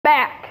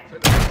back.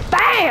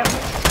 Bam!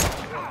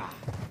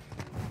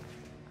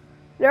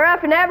 They're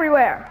up and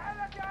everywhere.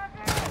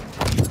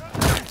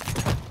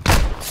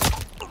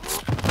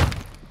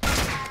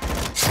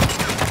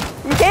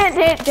 You can't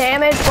take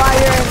damage while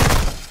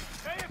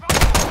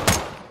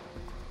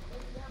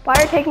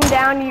you're taking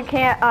down. You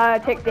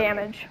can't take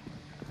damage.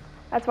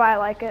 That's why I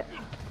like it.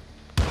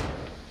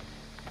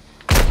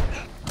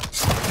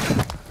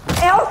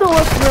 It also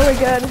looks really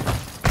good.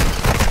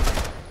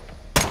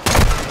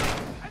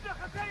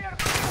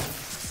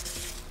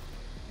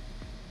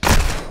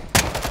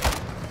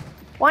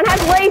 One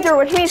has laser,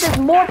 which means it's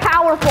more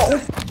powerful.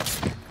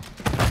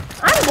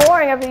 I'm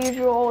boring of the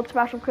usual old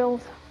special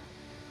kills.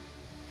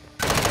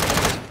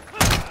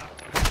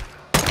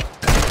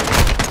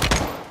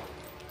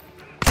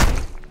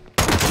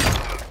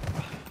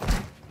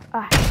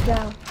 Ah, he's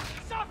down.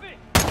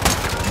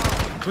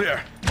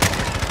 Clear.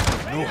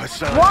 No,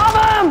 Hassan.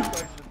 Rob him!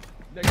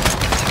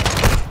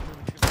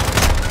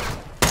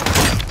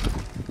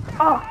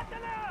 Oh.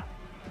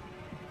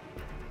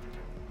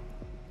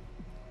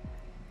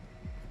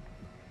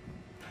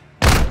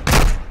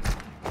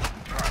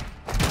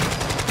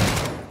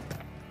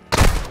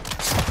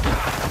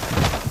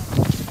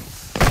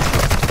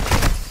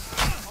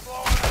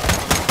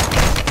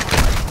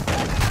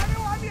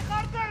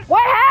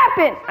 What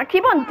happened? I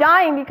keep on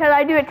dying because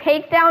I do a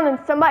takedown and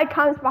somebody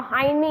comes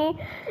behind me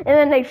and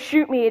then they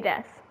shoot me to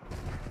death.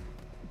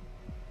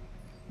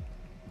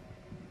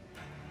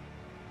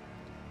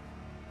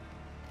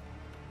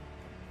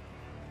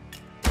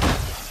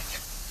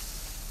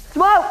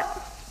 Smoke!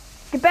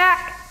 Get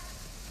back!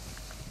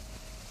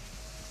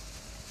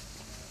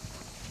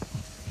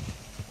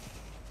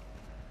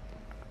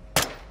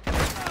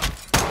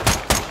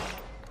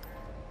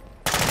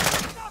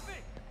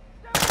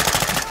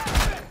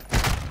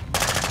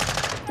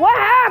 What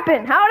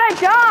happened? How did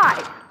I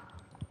die?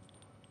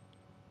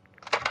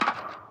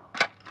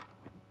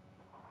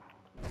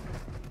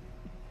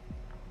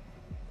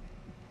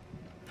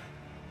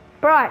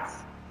 Bryce,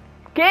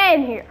 get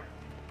in here.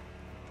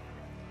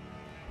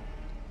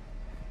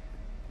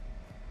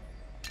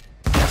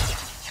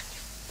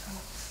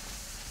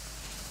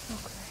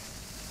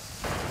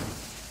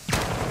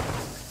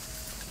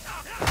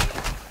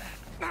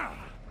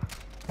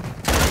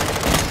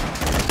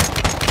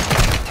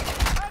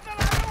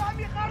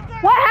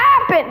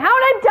 How did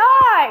I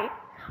die?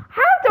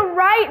 How did the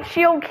right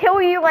shield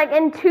kill you like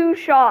in 2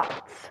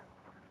 shots?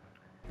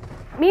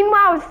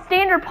 Meanwhile,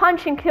 standard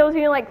punching kills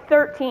you in like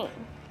 13.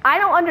 I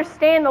don't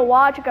understand the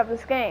logic of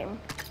this game.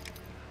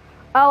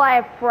 Oh, I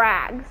have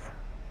frags.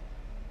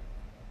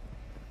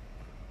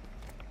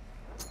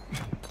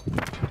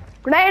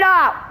 Grenade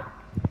out!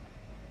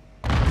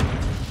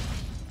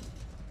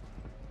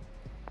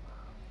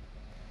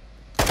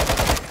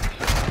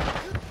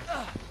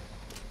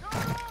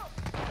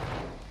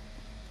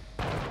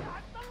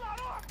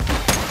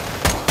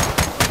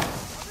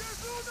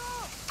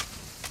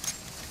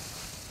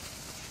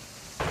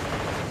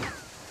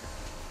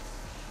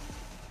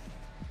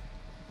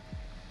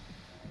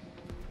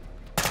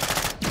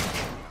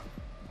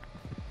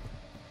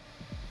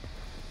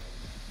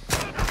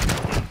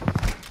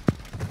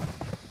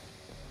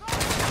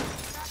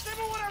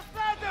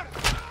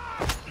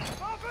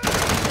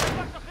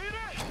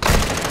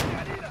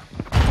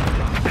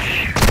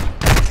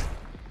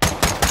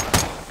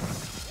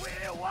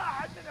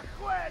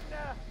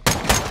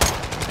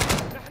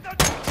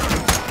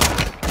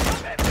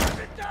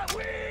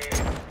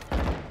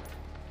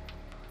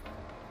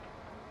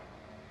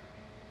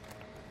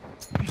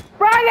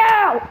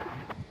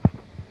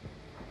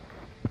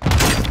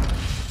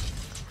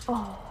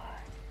 Oh.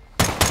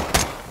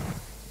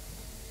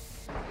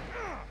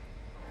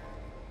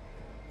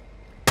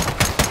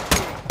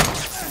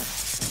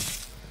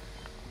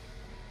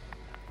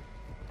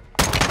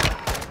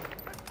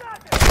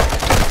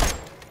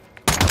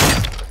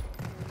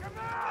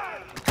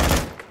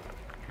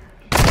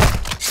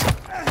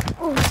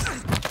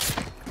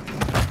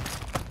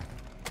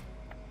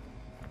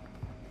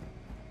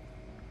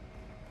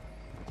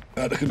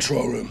 At the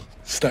control room.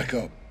 Stack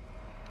up.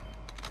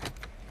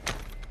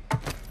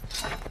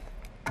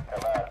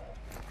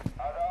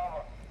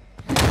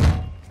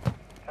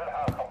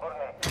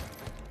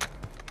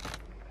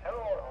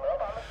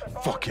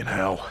 Fucking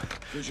hell.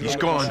 He's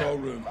gone. Control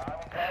room.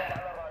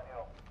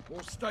 All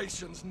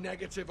stations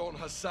negative on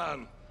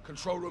Hassan.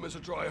 Control room is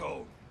a dry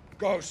hole.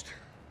 Ghost,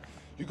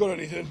 you got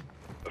anything?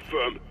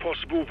 Affirm.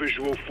 Possible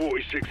visual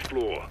 46th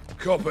floor.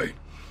 Copy.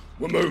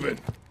 We're moving.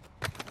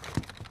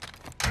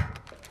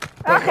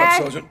 Back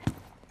up, Sergeant.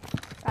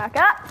 Back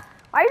up?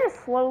 Why are you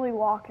just slowly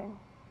walking?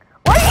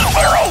 What are you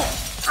doing?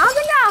 I don't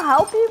think I'll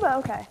help you, but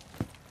okay.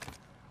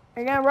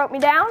 Are you gonna rope me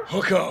down?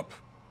 Hook up.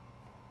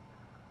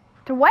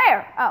 To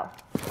where? Oh.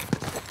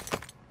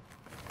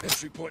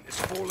 Entry point is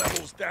 4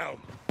 levels down.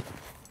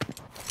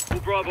 All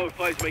Bravo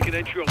 5's making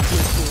entry on 2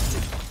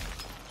 sources.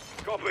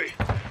 Copy.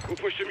 We'll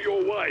push them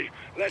your way.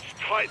 Let's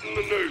tighten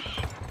the noose.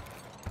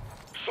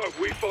 So if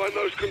we find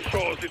those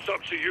controls, it's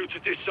up to you to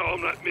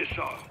disarm that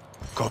missile.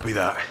 Copy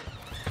that.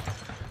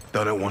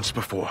 Done it once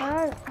before.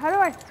 How do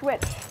I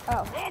switch?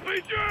 Oh.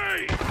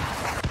 RPG!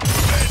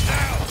 Get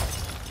down!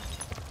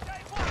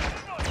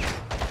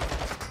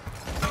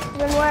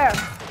 Then where?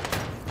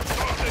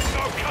 Oh, there's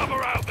no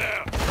cover out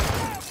there!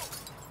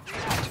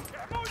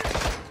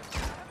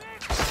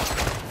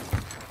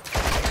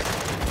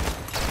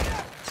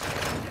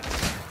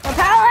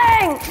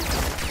 Repelling!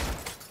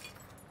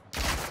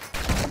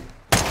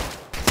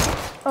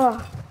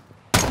 Ugh.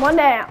 One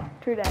down.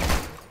 2 down.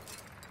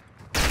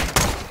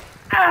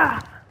 Ah!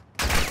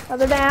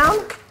 Other down.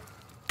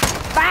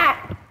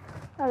 Back!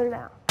 Other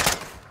down.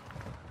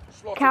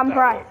 Cabin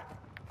price.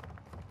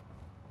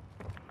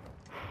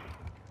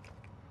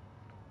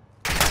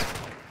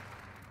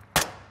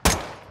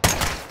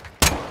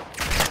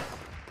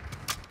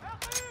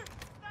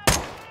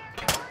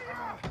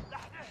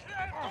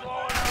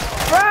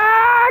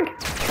 Frag!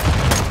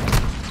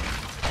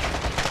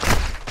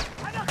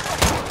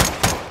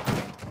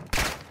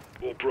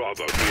 All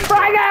Bravo,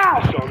 Frag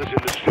out! Hassan is in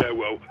the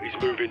stairwell.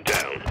 He's moving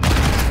down.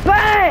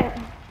 Bang!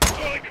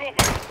 Solid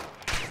copy.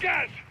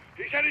 Gaz,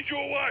 he's headed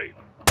your way.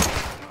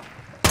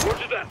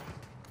 Roger that.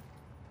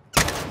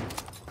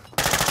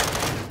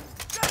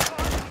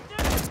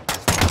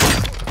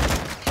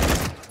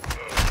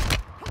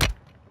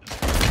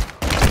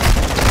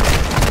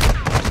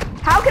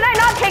 How can I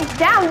not take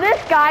down this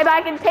guy, but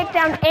I can take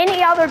down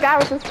any other guy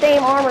with the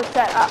same armor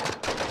set up?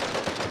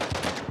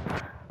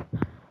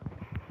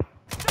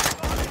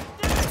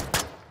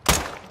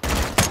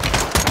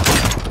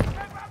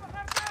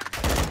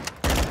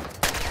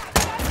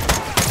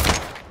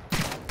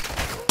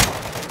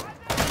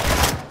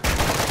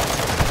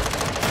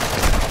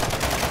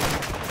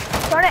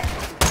 Burn it!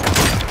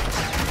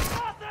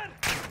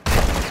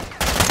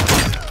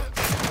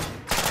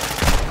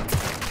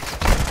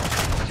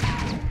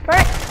 Burn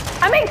it!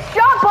 I'm being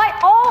shot by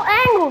all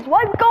angles!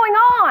 What's going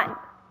on?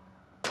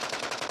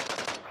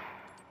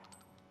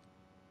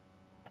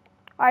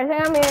 Alright, I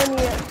think I'm in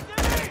here.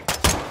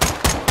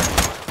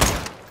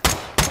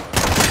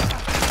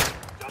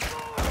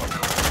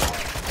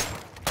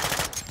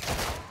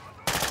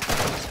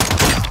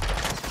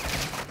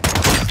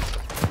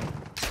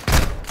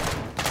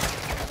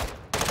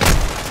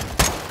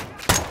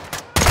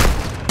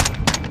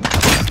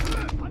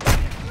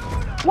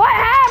 What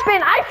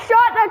happened? I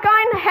shot that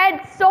guy in the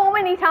head so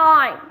many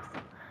times.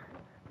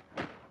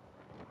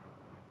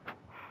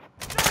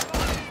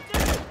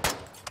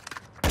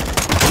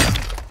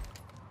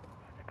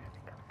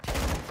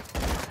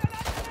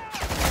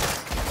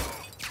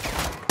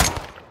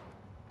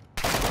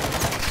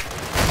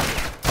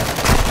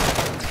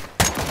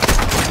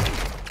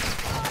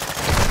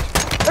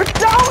 There's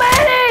so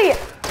many!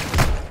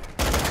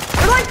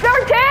 There's like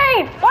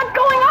 13! What's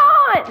going on?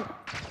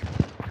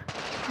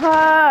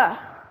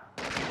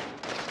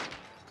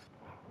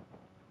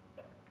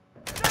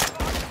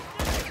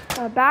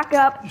 Back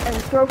up and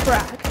throw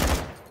frag.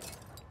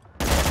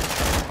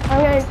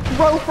 I'm gonna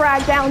throw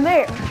frag down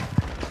there. Do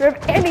you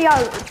have any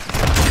others?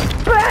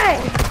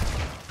 Bang!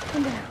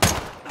 Come down.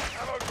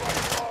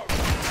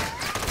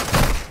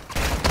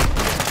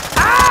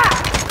 Ah!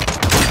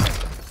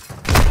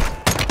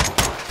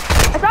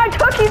 I thought I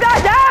took you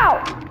guys out!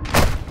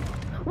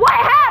 What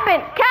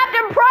happened?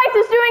 Captain Price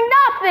is doing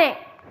nothing!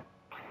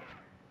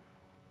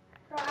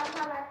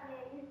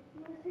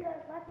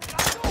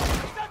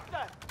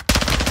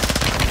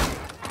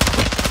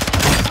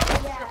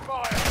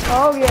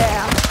 Oh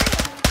yeah.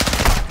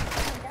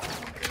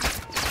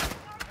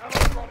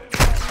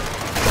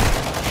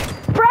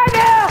 Frag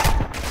out!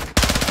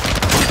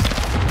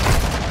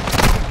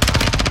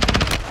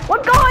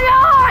 What's going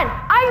on?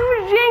 I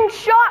was being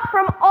shot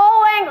from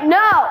all angles.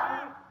 No.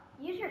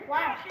 Use your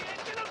flash.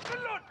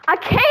 I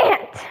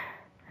can't.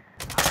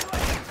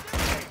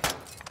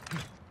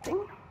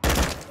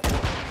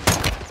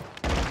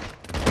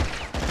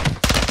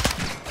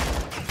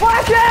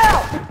 Flash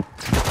out!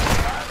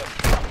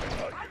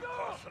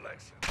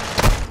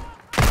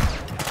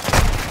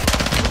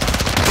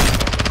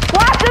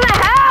 Flash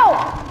doesn't help!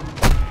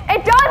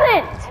 It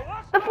doesn't!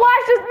 The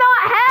flash does not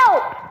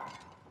help!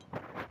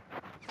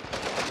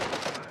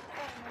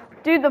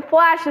 Dude, the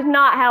flash does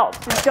not help.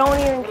 So don't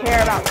even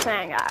care about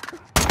saying that.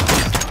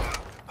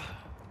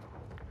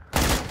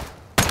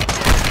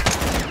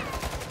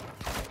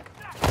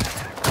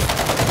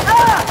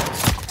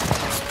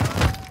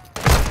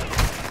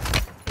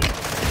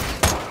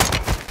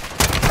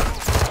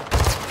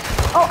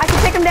 Oh, I can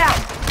take him down.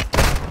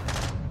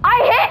 I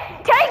hit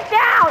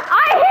takedown!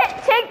 I hit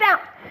takedown!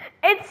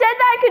 It said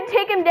that I could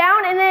take him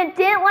down and then it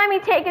didn't let me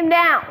take him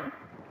down.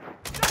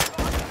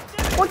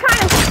 What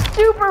kind of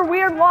super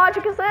weird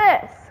logic is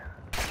this?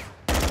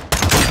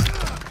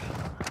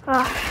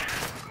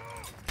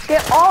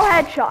 Get all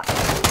headshots.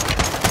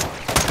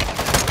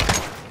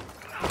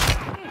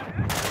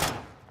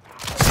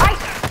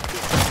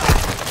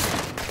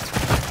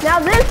 Now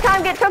this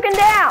time get taken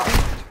down.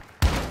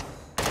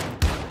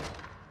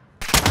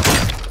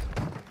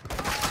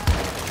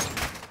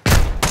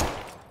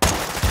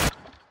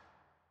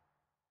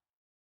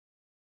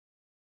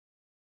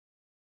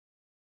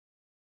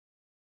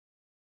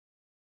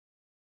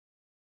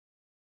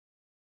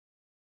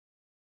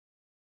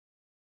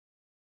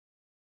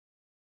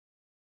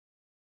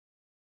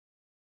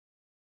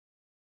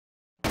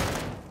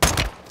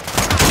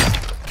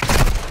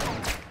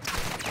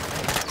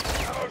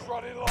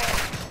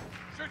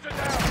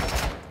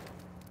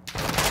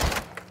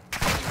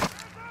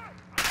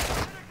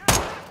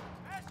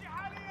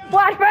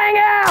 Flashbang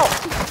out!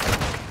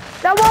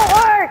 That won't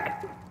work!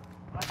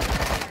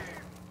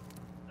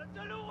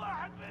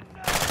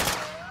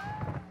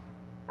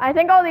 I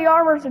think all the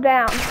armors are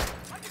down.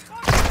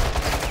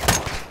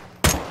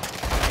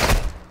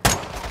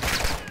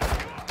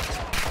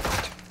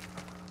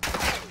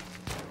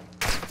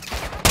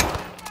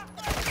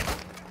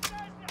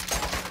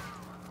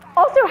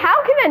 Also,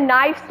 how can a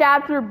knife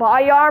stab through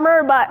body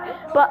armor, but,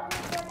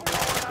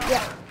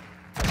 yeah.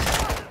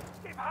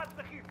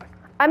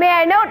 I mean,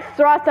 I know it's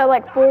thrust at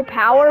like full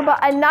power, but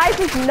a knife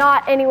is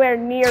not anywhere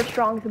near as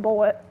strong as a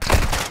bullet.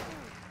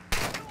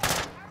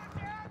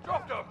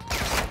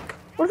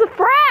 Where's the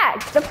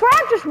frag? The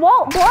frag just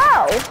won't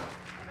blow.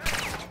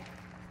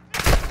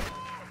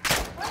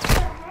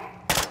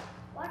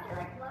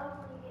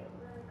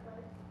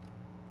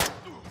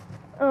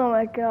 Oh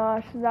my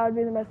gosh, that would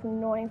be the most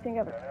annoying thing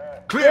ever.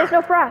 Clear. There's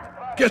no frag.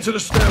 Get to the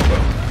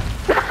stairwell.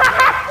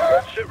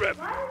 Sit rep.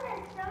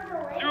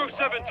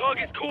 07,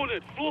 target's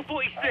cornered. Floor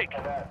 46.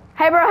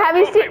 Hey bro, have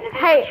you seen?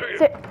 Hey,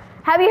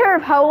 have you heard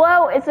of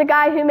Holo? It's the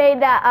guy who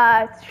made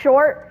that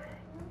short.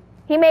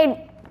 He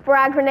made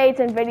frag grenades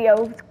in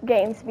video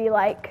games be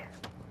like.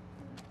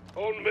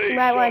 On me. You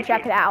might want to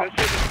check it out.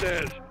 Let's hit the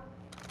stairs.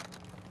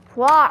 It's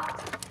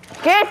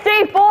locked. Get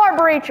C4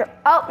 breacher.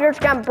 Oh, you're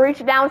just gonna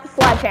breach it down with a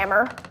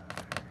sledgehammer.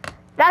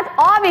 That's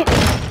obvious.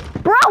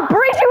 Bro,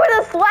 breach it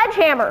with a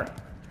sledgehammer.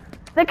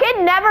 The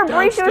kid never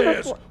breached it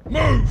with a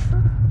Move.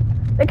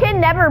 The kid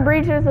never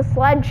breached it with a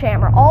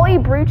sledgehammer. All he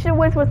breached it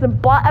with was the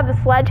butt of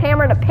the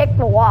sledgehammer to pick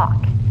the lock.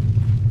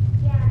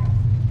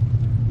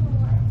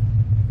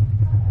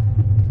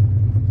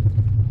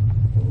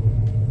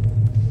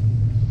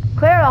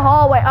 Clear the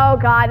hallway. Oh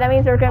god, that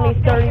means there's gonna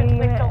be 30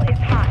 minutes. No!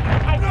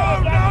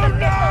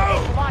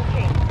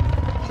 Fucking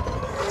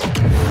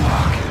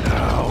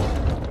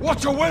hell.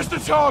 Watcher, where's the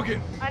target?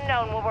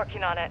 Unknown, we're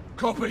working on it.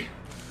 Copy.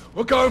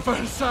 We're going for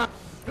Hassan.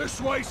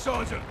 This way,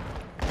 Sergeant.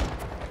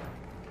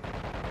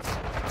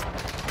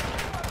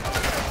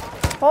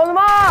 Hold him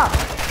up!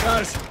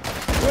 Guys,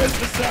 where's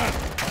Hassan?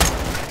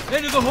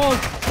 End of the hall.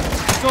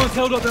 Someone's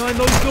held up behind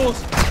those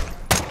doors.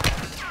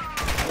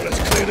 Well,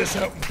 let's clear this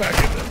out and back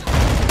it then.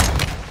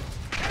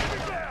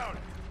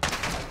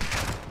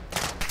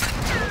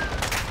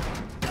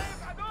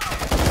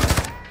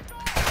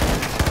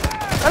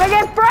 Let me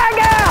get frag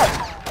out!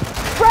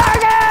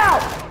 Frag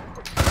out!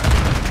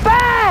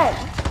 Bang!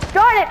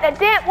 Darn it, that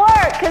didn't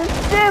work, cause it's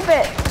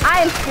stupid.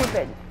 I am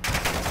stupid.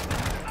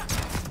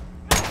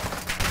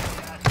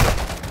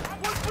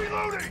 What's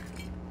reloading?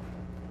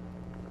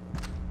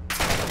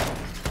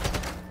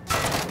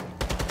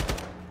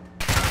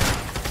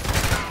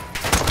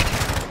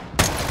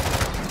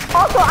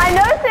 Also, I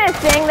noticed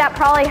this thing that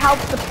probably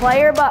helps the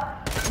player, but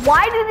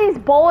why do these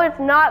bullets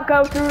not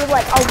go through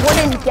like a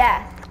wooden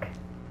desk?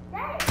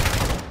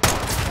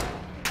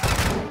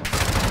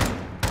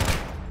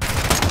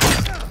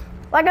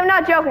 Like, I'm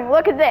not joking.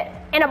 Look at this.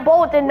 And a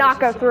bullet did not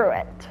go through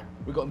it.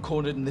 We got them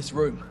cornered in this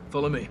room.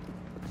 Follow me.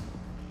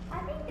 I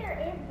think there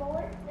is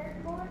bullets. There's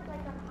bullets like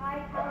on high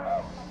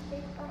power.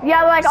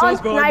 Yeah, like on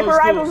Someone's behind sniper those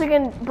rifles, doors. you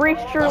can breach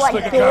through I'll like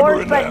stick a camera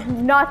doors, in but there.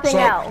 nothing So,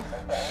 else.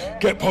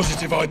 Get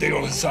positive ID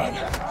on Hassan.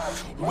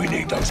 We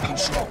need those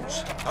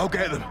controls. I'll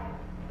get them.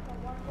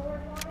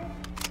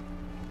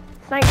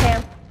 Night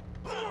cam.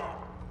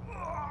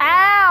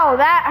 Ow,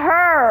 that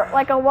hurt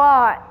like a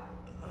lot.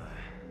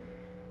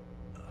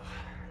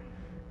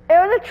 It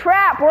was a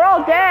trap. We're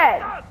all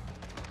dead.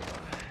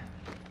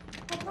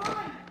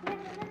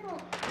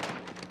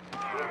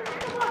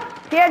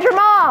 He had your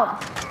mom.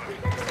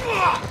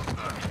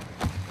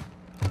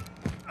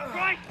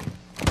 Right.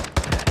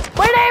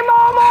 We need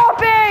more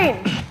morphine.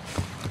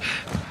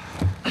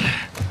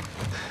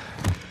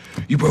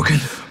 You broken?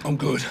 I'm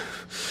good.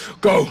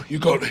 Go, you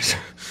got this.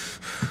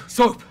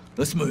 Soap,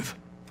 let's move.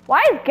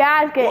 Why does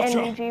Gaz get Watch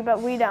out. NVG,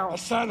 but we don't?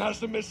 Hassan has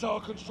the missile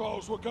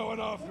controls. We're going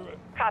after it.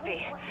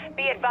 Copy.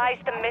 Be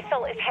advised the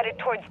missile is headed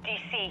towards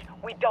DC.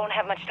 We don't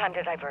have much time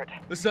to divert.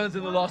 The sun's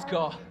in the last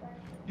car.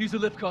 Use the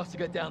lift cars to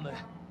get down there.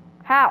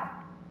 How?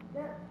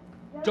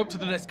 Jump to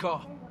the next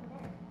car.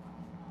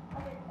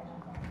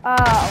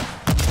 Oh.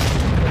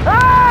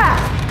 Ah!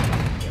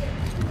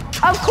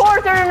 Of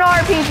course there's an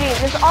RPG.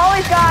 There's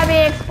always gotta be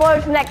an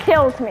explosion that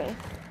kills me.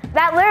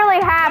 That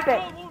literally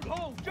happened.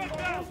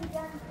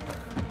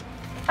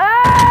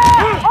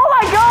 Ah! Oh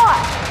my god!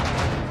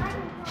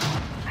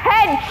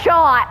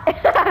 Headshot!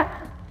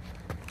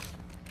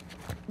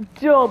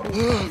 Double.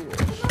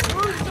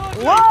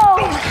 Whoa!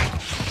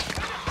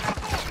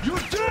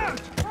 You're dead!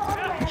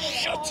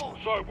 Shut.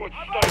 So, what's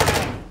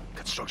state?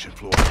 Construction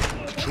floor.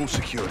 Control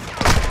secured.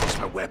 What's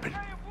my weapon?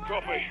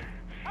 Copy.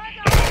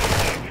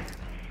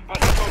 I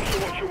suppose you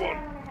what you want.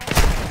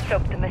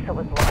 Soap, the missile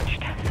was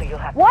launched, so you'll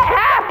have to... What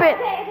happened?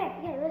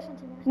 Okay, listen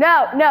to me.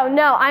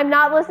 No, I'm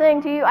not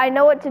listening to you. I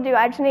know what to do.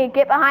 I just need to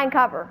get behind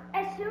cover.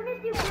 As soon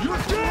as you go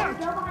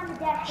behind the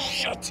desk,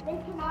 Shut. they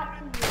cannot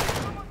see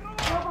you. Go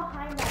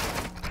behind them.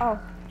 Oh.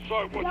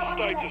 So, Go what's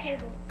under that status?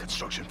 table.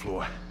 Construction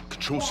floor.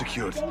 Patrol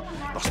secured.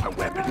 Lost my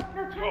weapon.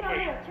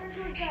 Copy.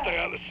 Stay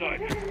out of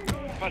sight.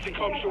 Passing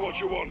comms to what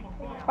you want.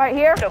 Right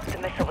here? So the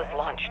missile is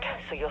launched,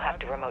 so you'll have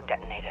to remote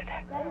detonate it.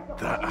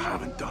 That I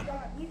haven't done.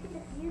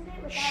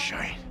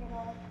 Shite.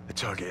 The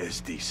target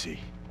is DC.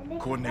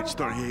 Coordinates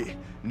 38,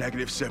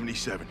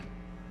 -77.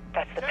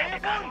 That's the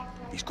Pentagon.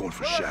 He's going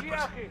for Shepard.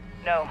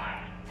 No,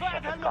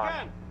 Shepard's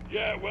gone.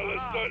 Yeah, well,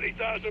 there's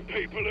 30,000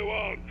 people who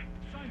aren't.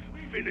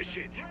 Finish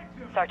it.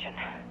 Sergeant,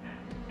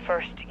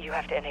 first you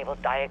have to enable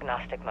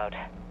diagnostic mode.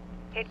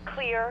 Hit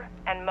clear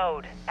and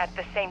mode at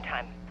the same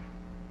time.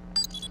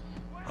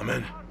 I'm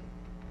in.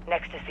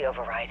 Next is the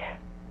override.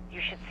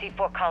 You should see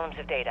 4 columns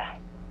of data.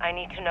 I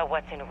need to know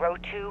what's in row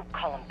 2,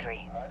 column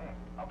 3.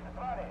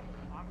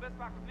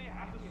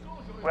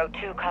 Row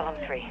 2, column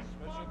 3.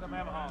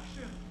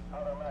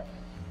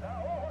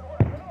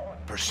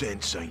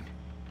 Percent sign.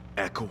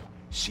 Echo,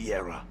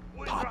 Sierra,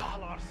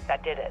 Papa.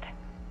 That did it.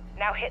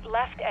 Now hit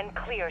left and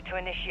clear to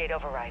initiate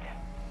override.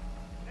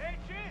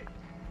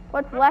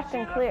 What's left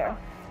and clear?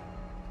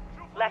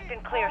 Left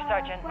and clear,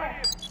 Sergeant.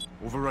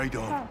 Override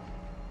on.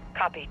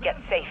 Copy. Get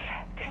safe.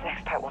 This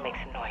next part will make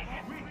some noise.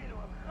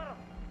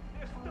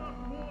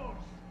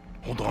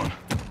 Hold on.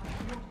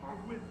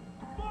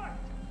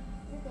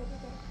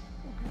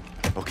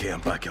 Okay, I'm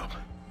back up.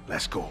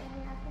 Let's go.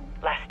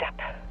 Last step.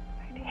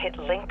 Hit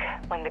link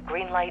when the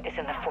green light is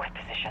in the 4th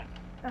position.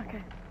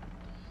 Okay.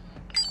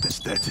 It's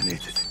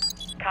detonated.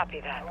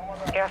 Copy that.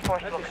 Air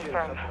Force will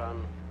confirm.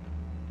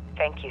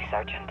 Thank you,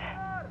 Sergeant.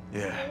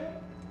 Yeah.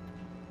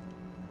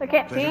 I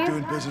can't see Pleasure you.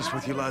 doing business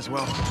with you,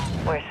 Laswell.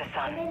 Where's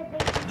Hassan?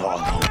 Not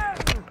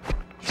alone.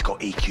 He's got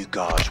EQ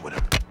guards with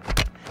him.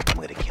 I'm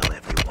gonna kill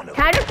every one of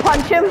Can I them. just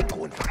punch him? I'm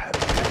going for him.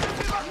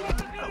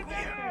 Out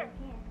here.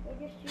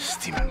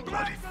 Steaming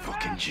bloody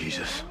fucking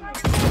Jesus.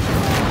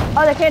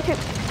 Oh, they can't shoot.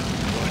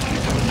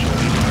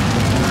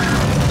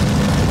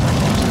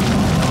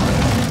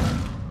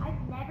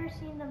 I've never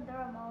seen them throw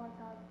a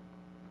Molotov.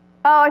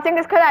 Oh, I think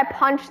it's because I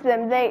punched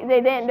them. They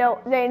didn't know.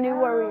 They knew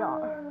where we are.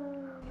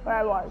 Where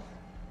I was.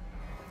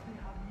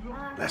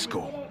 Let's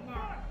go.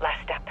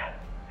 Last step.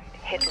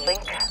 Hit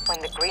link when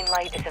the green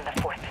light is in the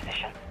 4th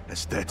position.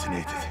 It's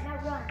detonated. Now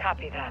run.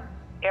 Copy that.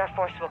 Air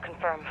Force will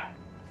confirm.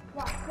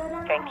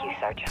 Thank you,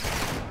 Sergeant.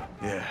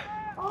 Yeah.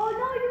 Oh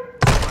no,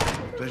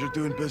 you. Pleasure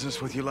doing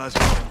business with you,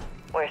 Laswell.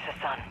 Where's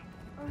Hassan?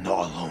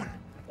 Not alone.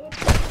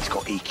 He's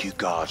got EQ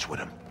guards with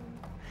him.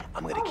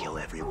 I'm gonna kill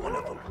every one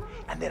of them,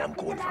 and then I'm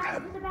going for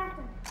him.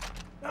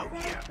 Out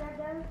here.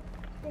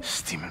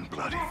 Steaming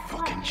bloody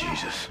fucking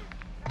Jesus.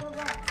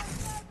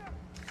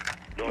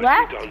 Nicely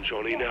Left? done,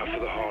 Johnny. Now for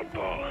the hard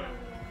part.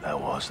 That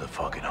was the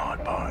fucking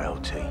hard part,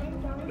 LT.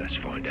 Let's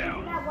find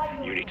out.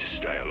 You need to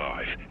stay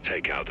alive,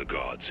 take out the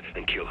guards,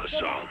 and kill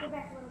Hassan.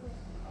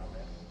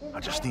 I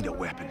just need a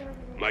weapon.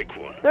 Make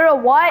one. They're a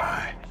what?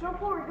 Aye. Go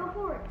forward, go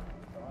forward.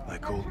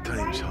 Like old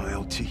times, huh,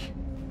 LT?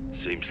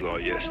 Seems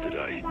like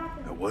yesterday.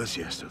 It was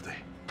yesterday.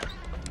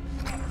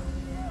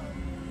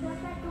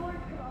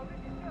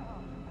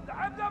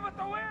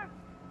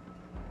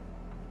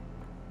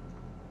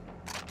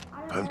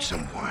 Found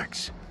some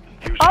wax.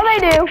 Use Oh,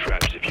 they do.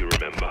 traps if you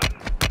remember.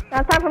 Now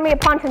it's time for me to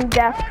punch him to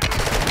death.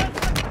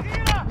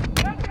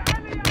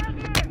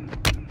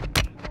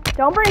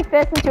 Don't bring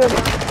fists into a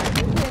gun.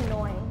 This is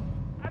annoying.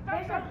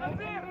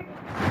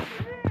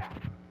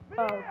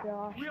 Oh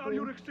gosh. We are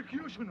your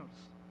executioners.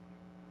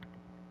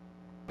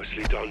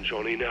 Nicely done,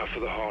 Johnny. Now for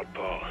the hard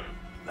part.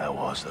 That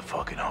was the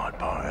fucking hard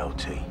part,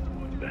 LT.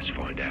 Let's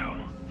find out.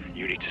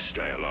 You need to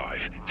stay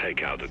alive,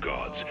 take out the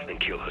guards, and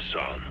kill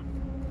Hassan.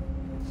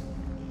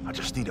 I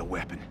just need a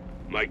weapon.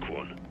 Make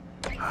one.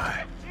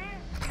 Aye.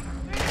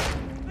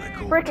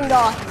 Like old Freaking times,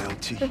 gosh. huh,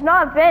 LT? There's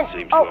not a vent.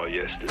 Seems Oh, like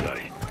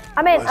yesterday.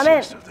 I'm in. Was I'm in.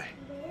 yesterday.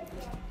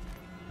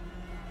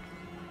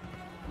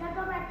 Now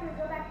go back to it,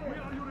 go back to it. We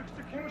are your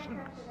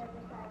executioners.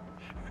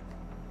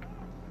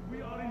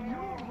 We are in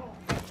your home.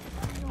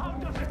 How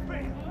does it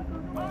feel?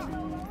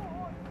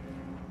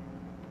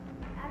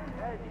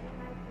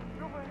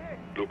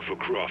 Look for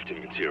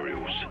crafting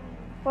materials.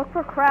 Look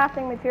for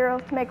crafting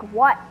materials to make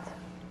what?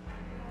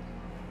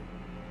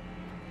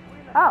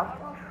 Oh.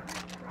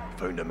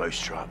 Found a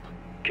mousetrap.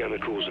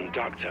 Chemicals and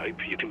duct tape,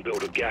 you can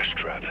build a gas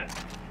trap.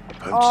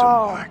 Found Oh.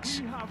 some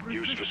wax.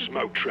 Used for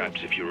smoke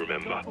traps if you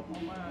remember.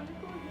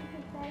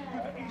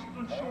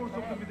 Eastern shores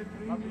of the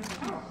Mediterranean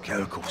Sea.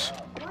 Chemicals.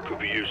 Could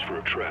be used for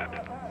a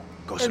trap.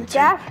 Got For some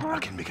gas tape. trap? I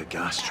can make a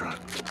gas trap.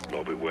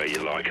 Lob it where you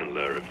like and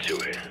lure them to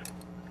it.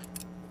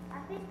 I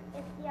think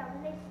it's, yeah,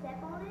 when they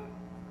step on it.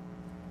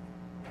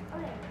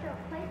 Okay, so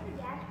place the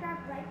gas trap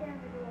right there in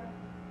the door.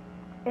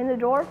 In the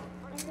door?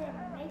 And then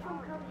make them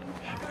come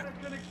inside.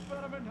 American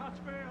experiment has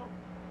failed.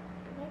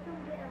 Make them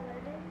get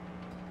alerted.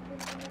 And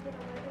then when they get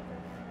alerted,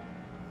 let them in.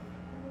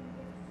 And then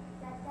just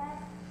set that.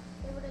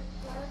 They would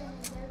explode and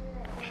then go to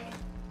that door.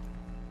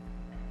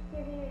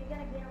 Here, you're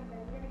gonna get them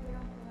though. You're gonna get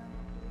them to run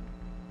after you.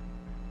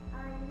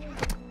 You need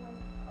to get them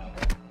away.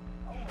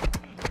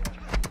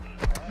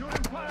 Your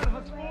empire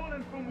has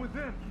fallen from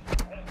within.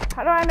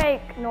 How do I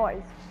make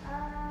noise?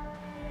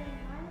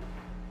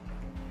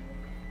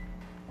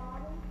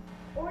 Bottom.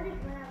 Or just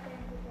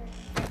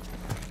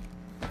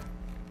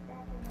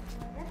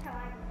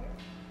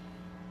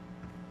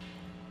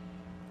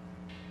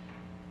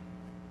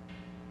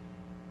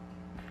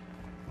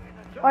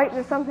Wait,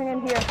 there's something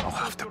in here. I'll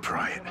have to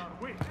pry it.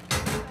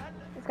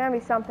 There's gonna be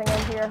something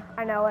in here.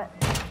 I know it.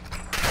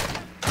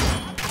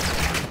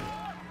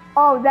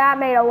 Oh, that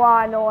made a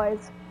lot of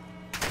noise.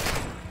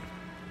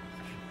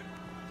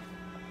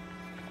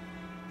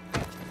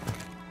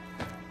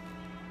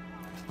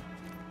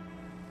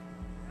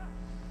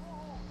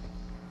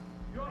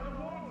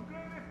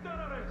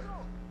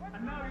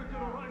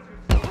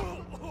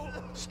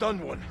 Stun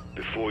one.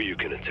 Before you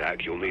can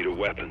attack, you'll need a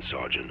weapon,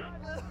 Sergeant.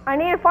 I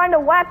need to find a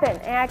weapon,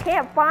 and I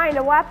can't find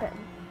a weapon.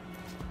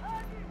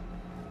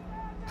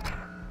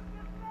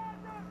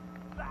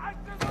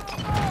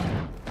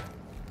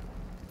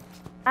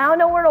 I don't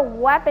know where the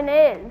weapon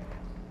is.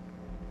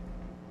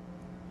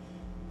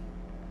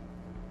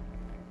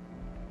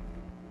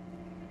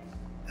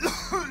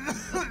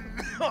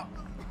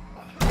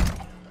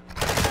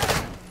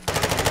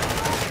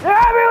 They're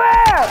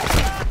everywhere!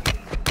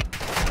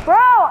 Bro,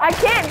 I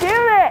can't do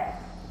this!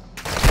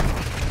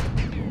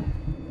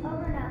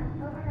 Open up.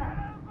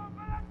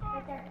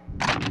 Right there.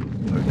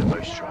 Found the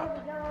mouse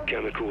trap.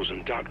 Chemicals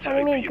and duct What do you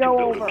tape, mean, you go can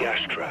build over? a gas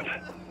trap.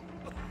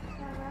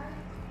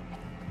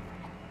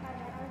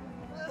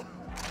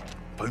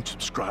 Found some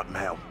scrap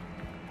metal.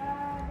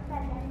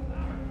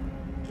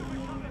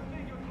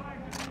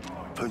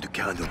 Found a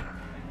candle.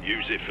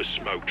 Use it for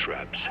smoke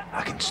traps.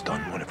 I can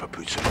stun one if I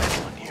put some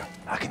metal in here.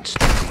 I can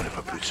stun one if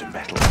I put some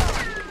metal in.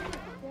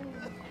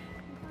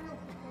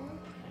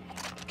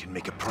 Can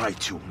make a pry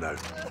tool now.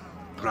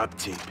 Grab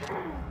tape.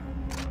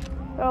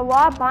 There's a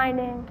lot of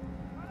binding.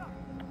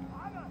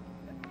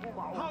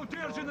 How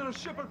dare General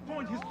Shepard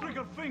point his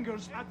trigger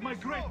fingers at my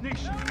great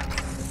nation?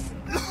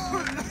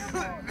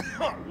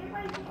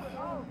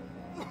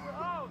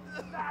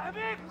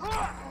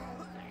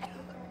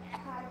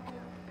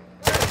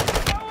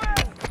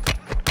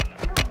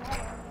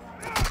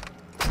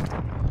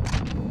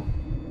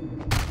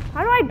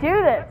 How do I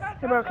do this?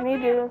 Hey, bro, can you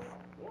do this?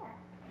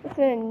 This is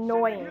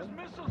annoying. Use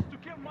missiles to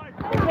kill my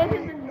This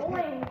is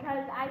annoying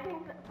because I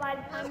think that by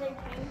the time they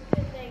changed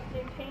it, they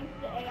changed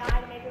the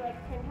AI to make it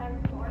like 10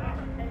 times smarter.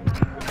 10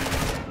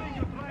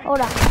 times.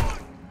 Hold on.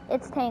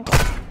 It's tangled.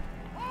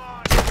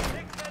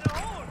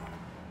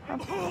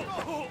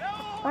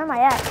 Where am I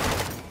at?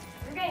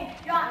 You're getting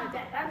shot to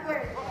death. That's where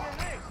it is.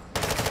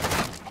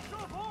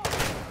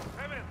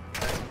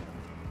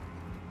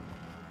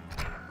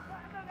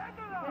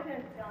 This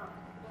is dumb.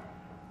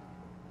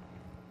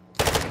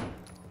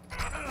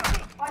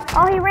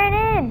 Oh, he ran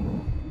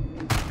in!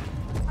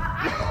 I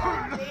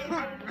don't understand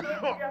how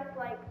you can't just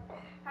like,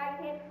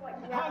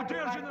 How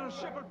dare General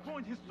Shepard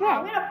point his Yeah,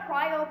 I'm trigger? gonna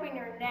pry open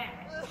your neck.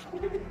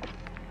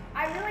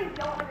 I really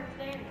don't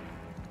understand it.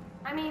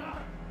 I mean,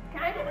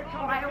 can I just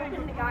pry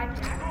open the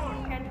guy's neck?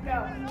 Can you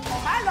go?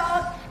 Oh,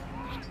 hello!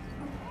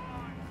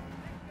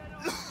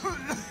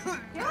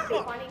 You know what'd be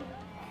funny?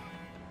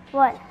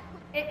 What?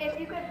 If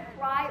you could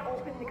pry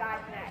open the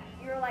guy's neck.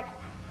 You're like,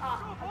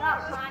 oh, I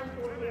got a time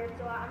tool here,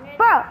 so I'm gonna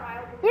Bro, pry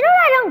open. you know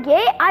what I don't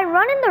get? I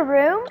run in the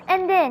room,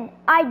 and then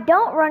I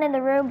don't run in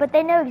the room, but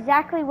they know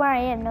exactly where I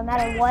am, no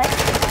matter what.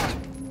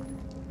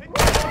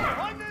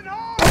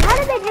 Like, how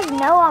do they just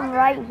know I'm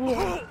right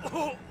here?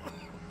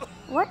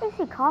 What is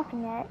he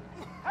coughing at?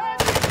 Oh,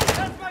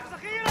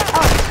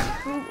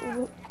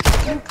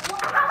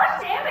 How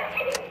much damage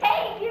did he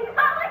take? You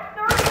got like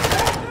 30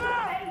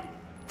 bullets.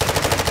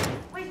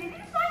 Wait, did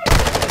you find it?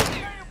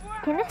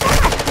 can this guy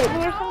not shoot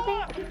me or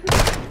something?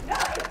 No,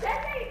 it said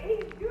that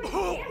he's doing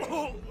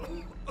damage.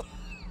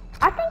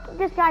 I think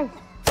this guy's...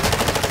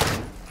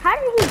 How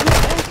did he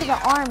get into the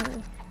army?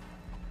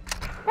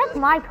 That's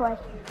my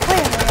question. Wait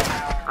a minute.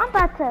 I'm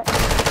about to...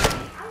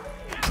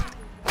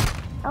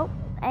 Oh,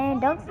 and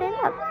don't stand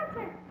up.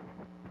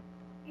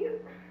 You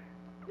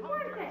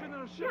want to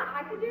say, yeah,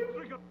 I could do...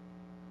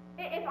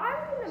 If I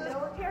was in the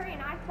military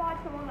and I saw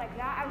someone like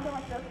that, I would go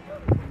like this.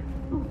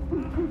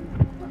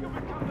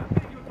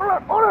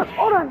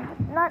 Hold on.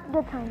 Not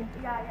good timing.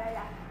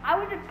 Yeah. I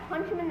would just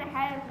punch him in the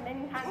head as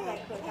many times as I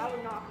could. I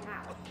would knock him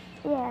out.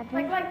 Yeah,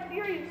 dude. Like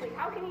seriously,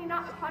 how can you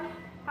not punch?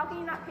 How can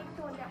you not take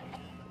someone down?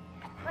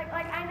 Like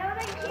I know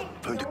that you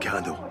can't. Found a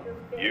candle.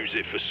 Use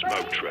it for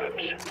smoke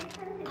traps.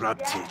 Grab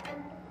tape.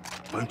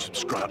 Found some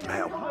scrap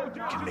metal.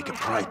 Can make a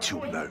pry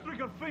tool now.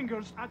 Trigger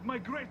fingers at my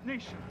great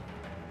nation.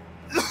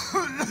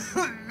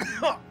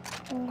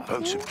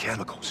 Found some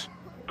chemicals.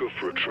 Go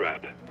for a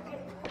trap.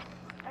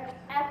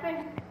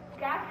 Effing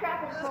gas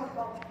trap and smoke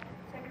bomb.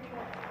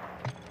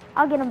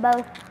 I'll get them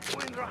both.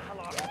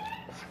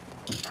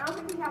 I don't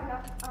think you have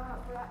enough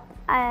for that.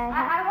 I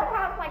I love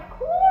how it's like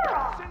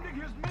Cora. Sending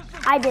his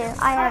missiles.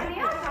 do. I have...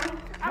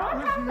 I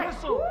love how it's like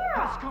missile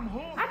has Cora. come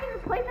home. I can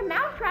just place a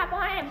mouse trap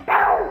on it and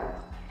boom.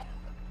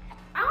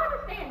 I don't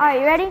understand. Alright,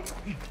 you ready?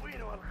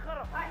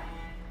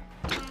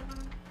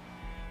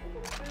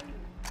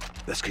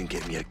 This can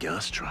get me a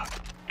gas trap.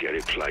 Get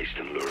it placed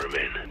and lure him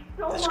in.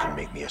 This can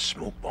make me a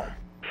smoke bomb.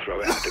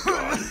 Throw out the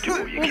guard and do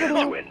what you can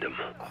to end him.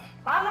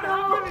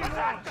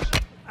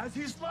 As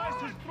he sliced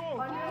his throat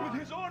with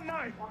his own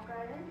knife.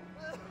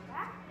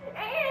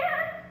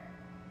 And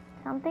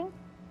Something?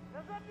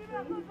 Until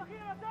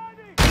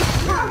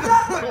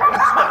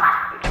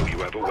you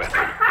have a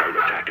weapon, don't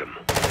attack them.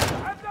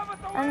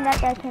 And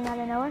that guy came out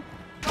of nowhere.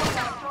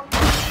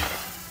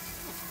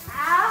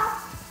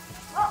 Ow!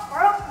 Oh,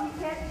 bro, you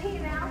can't see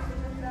now. So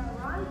just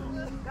run.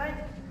 Good.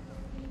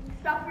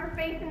 Stuff your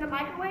face in the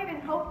microwave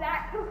and hope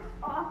that cooks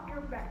off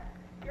your back.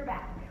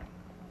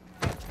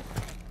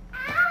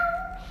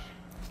 Ouch!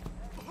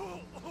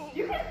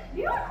 You know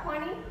what's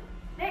funny?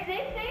 They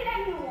say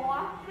that you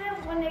lost them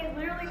when they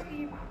literally see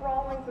you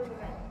crawling through the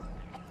vent.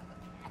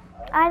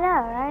 I know,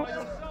 right?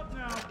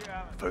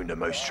 Found a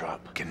mouse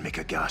trap. Can make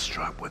a gas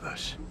trap with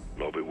us.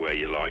 Lob it where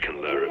you like and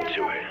lure them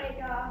to it.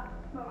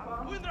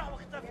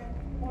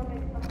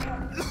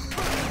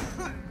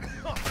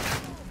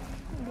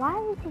 Why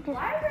did you just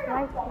Why is there no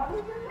like bombs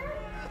in there?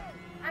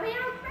 I mean, I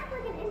expect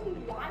like an empty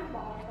wine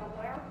bottle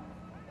somewhere.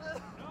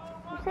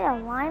 you say a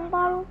wine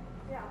bottle?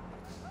 Yeah.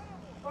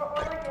 Or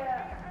like a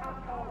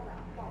alcohol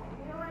bottle.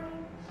 You know what I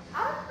mean? I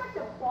would expect a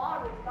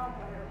bottle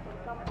somewhere for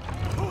something.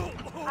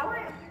 I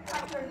wouldn't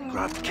expect there to be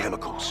Grab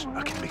chemicals. I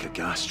can make a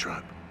gas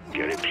trap.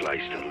 Get it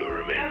placed and lure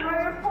them in.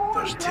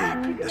 There's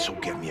tape. This'll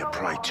give me a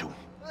pry tool.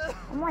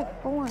 I'm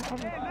like full on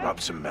everything. Grab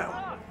some metal.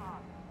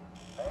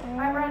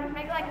 I read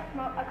make like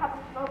a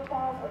couple smoke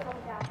bombs or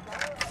something down. I'm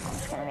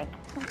just gonna make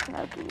some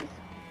smokies.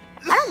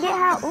 I don't get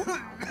how. Ooh,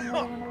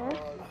 another one of those.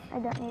 I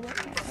don't need it.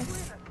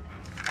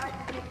 Alright,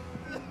 make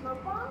two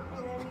smoke bombs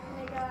and then you can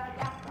make a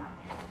gas trap.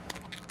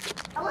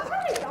 I love how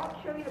they don't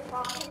show you the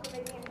process of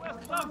making a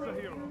smoke bomb to a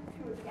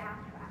gas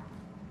trap.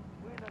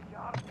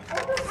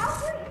 Also, how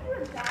could you do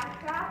a gas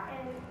trap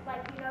and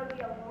like be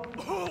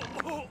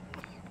alone?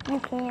 You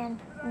can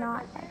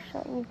not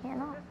actually. You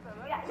cannot.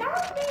 Yeah,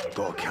 that would be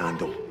Got a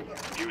candle.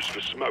 Used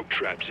for smoke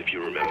traps, if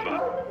you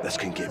remember. This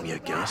can get me a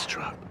gas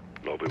trap.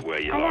 Lob it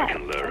where you I know. like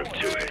and lure them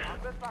to it.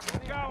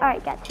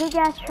 Alright, got 2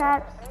 gas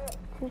traps,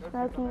 2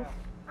 smokies.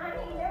 I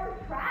mean, there were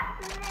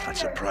traps in there.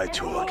 That's a pry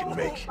tool I can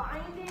make.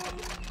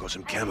 Got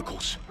some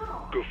chemicals.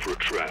 Good for a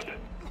trap.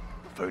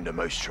 Found a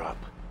mouse trap.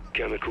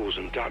 Chemicals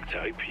and duct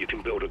tape, you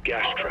can build a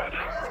gas trap.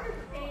 I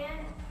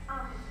understand.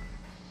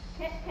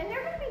 Can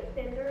there just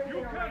be scissors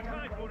in a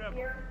random place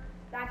here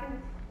that I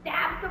can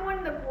stab someone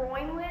in the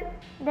groin with?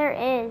 There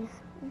is.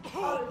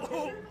 Oh,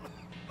 scissors?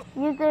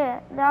 Use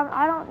I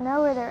don't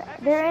know where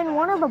they're in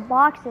one of the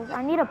boxes.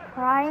 I need a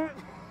pry.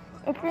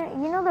 It's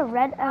in, you know the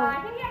red, I oh,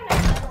 think you have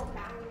enough metal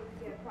batteries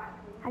to get a pry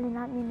tool. I did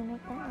not mean to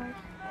make that noise.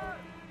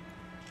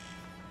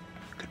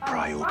 Could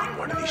pry open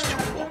one of these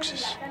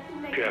toolboxes.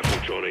 Careful,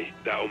 Johnny.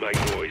 That'll make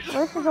noise.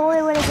 Well, this is the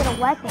only way to get a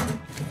weapon.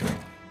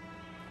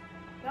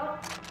 Nope.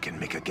 Can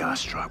make a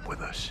gas trap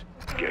with us.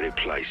 Get it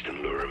placed and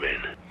lure them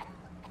in.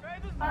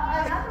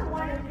 Another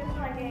one is just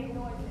like a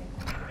noise thing.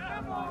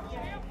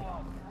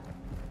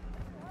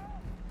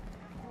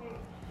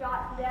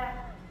 Shot to death.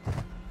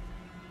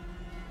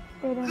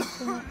 They don't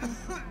see nothing.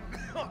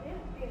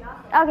 Didn't see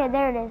nothing. Okay,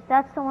 there it is.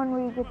 That's the one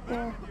where you get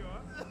the...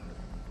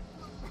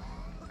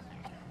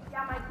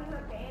 Yeah, my team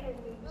abandoned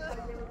me because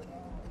they were too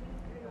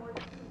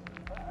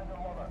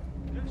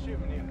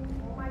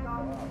Oh my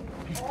god.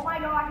 Oh my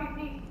god, I can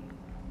see.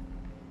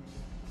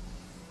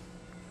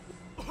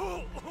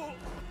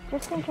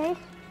 Just in case.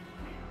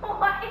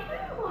 Why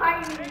are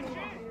you even do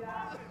that?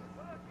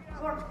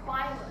 You're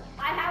spineless.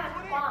 I have a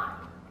spine.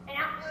 And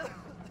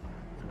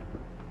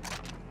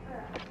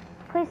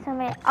Please tell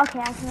me. Okay,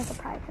 I can make a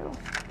pry tool.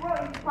 bro,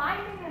 he's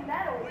binding in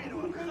metal.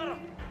 You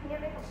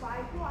can't make a pry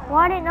tool. Well,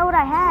 I didn't know what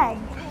I had.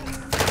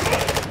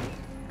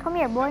 Come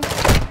here, boy.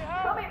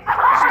 Come here.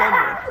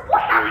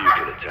 Before you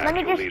can attack, Let me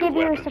you'll just need give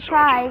you a weapon,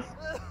 surprise.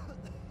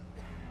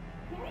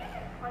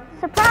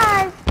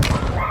 Surprise!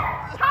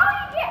 How do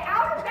you get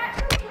out of that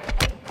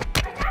situation?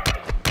 Like, that's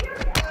like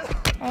serious.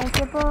 Thank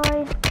you, boy.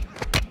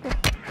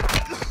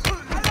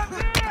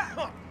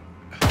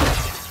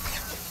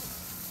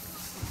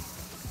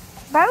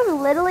 Bro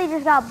literally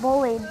just got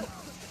bullied.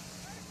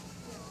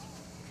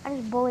 I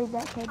just bullied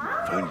that kid.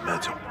 Found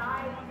metal.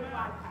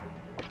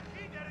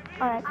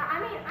 Alright, I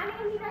mean,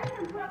 he doesn't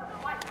even put up a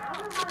fight. I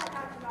don't know how that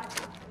guy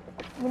survived.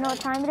 you know what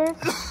time it is?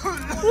 Oh,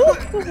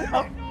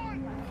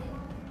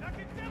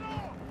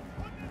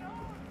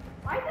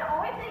 Why does it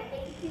always say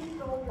 18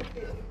 soldiers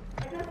too?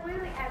 Like, that's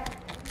literally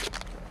everything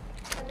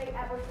that they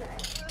ever say.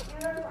 You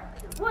know,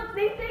 look,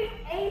 they say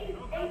 18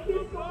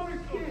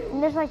 soldiers too. and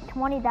there's like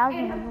 20,000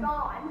 And of them.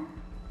 Hassan.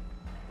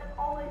 That's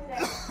all they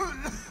say.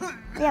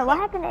 Yeah, what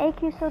happened to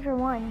AQ Soldier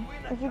 1?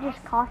 Is he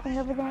just coughing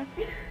over there?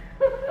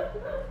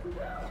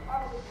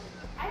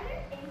 I think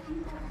 18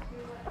 soldiers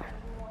too was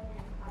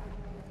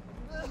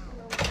everyone.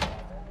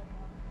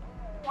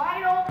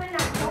 Wide open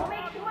now. Don't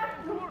make too much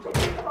noise.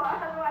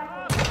 Otherwise,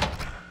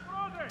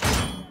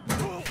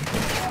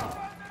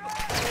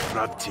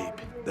 Grab tape.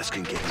 This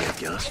can get me a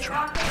gas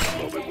trap.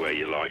 Lob it where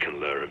you like and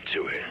lure them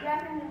to it.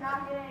 Devin did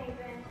not get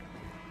anything.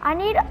 I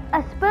need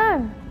a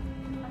spoon.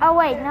 Oh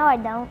wait, no I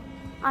don't.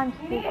 I'm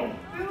You need stupid. a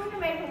spoon to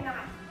make a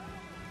knife.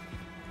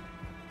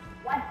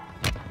 What?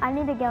 I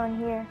need to go in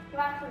here. To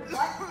actually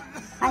what?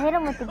 I hit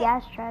him with the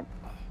gas trap.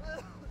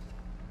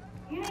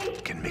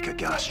 Can make a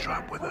gas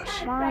trap with us.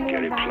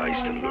 Get in place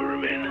and lure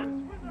him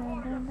in.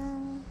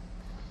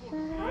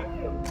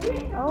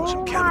 Got some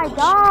Oh my chemicals.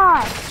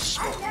 god! There's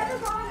a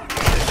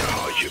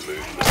hide your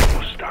movement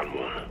or stand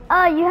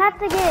one. You have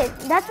to get,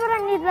 that's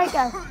what I need, like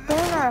a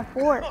spoon or a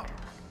fork.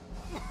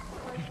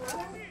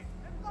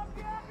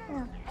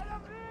 Yeah.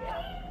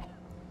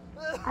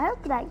 I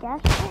hope that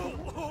gas.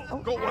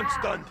 Got one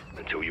stunned.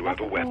 Until you have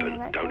a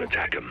weapon, don't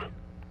attack him.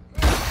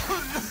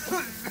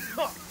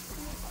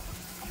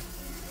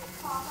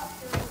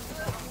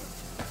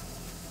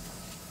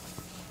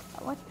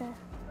 What the?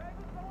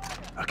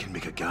 I can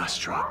make a gas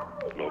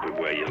trap. Lob him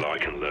where you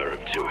like and lure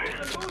him to it.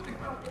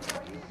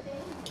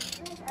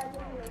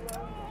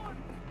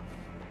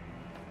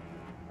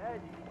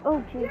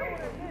 Oh gee.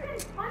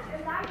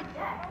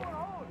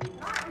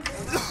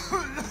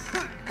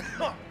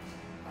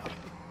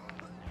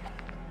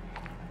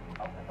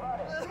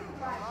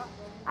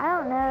 I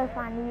don't know if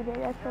I need it.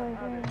 That's what I'm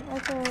saying.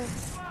 That's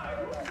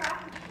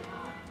what.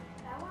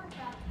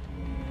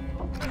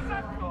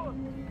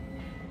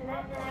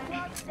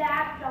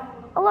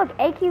 Oh look,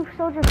 AQ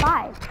Soldier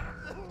 5.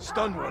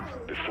 Stunned one.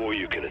 Before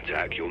you can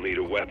attack, you'll need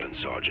a weapon,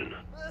 Sergeant.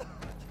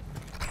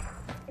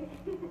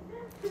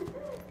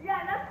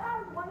 Yeah, that's what I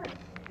was wondering.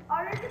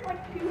 Are there just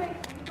like 2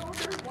 AQ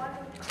soldiers, one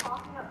was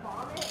coughing up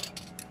vomit?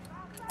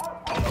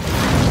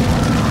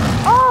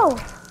 Oh!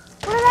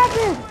 What did that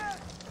do?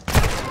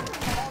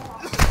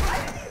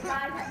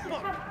 Guys, I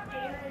just have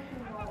ammunition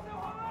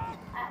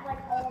at like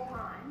all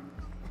times.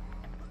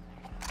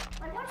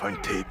 Like, what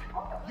Found tape.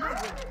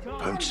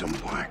 Found some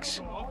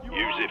wax.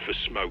 Use it for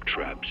smoke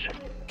traps.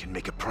 Can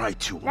make a pry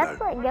tool now. That's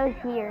what goes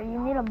here. You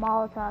need a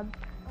Molotov.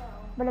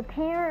 But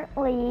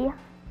apparently,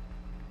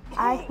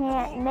 I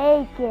can't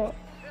make it.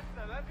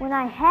 When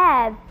I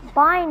have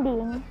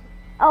binding.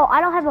 Oh,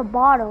 I don't have a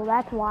bottle.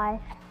 That's why.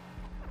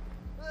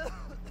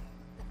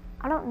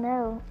 I don't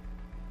know.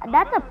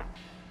 That's a.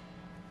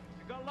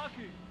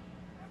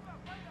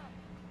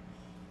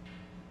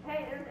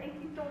 Hey, there's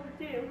AQ soldier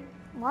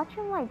 2. Watch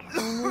him like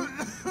see me.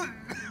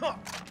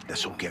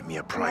 This'll get me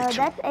a pry No, tool.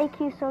 that's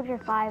AQ Soldier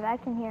 5. I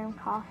can hear him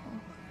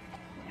coughing.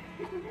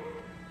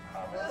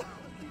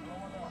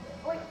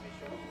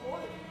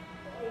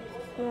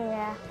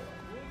 Yeah.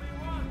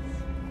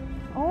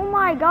 Oh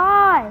my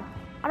god!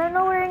 I don't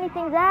know where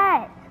anything's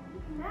at.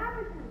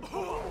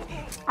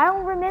 I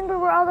don't remember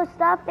where all the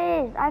stuff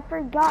is. I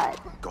forgot.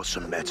 Got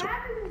some metal.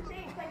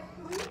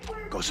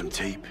 Got some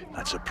tape.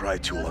 That's a pry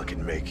tool I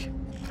can make.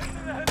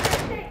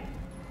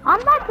 I'm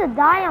about to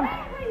die on.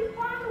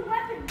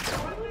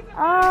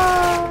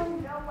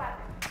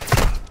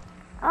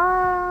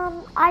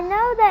 I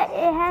know that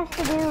it has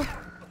to do.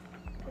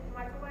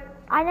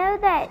 I know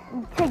that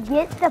to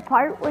get the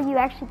part where you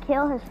actually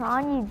kill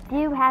Hassan, you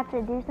do have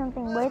to do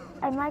something with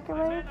a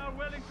microwave.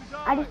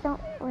 I just don't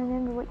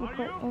remember what you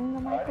put in the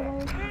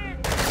microwave.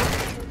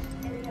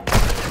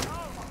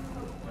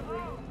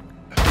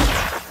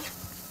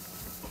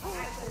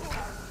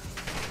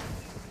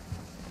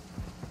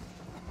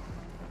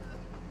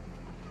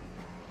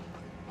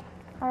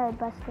 Alright,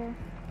 Buster.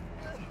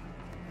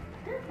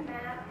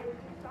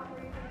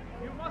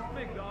 You must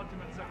make the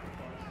ultimate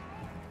sacrifice.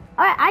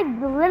 Alright, I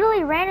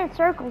literally ran in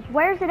circles.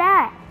 Where's it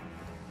at?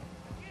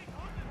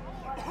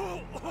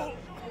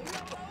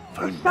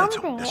 Found metal.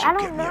 Something. This'll I get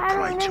don't me know. a I don't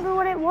pry remember tool.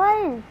 what it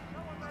was.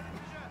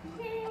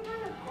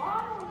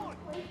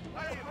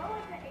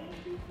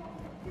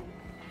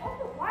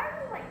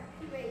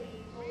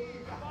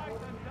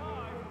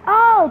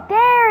 Oh,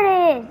 there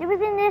it is. It was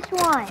in this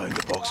one. Found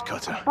a box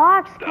cutter.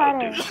 Box That'll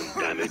cutter. do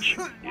some damage.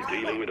 You're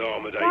dealing with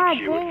armored God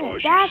AQ. dang it,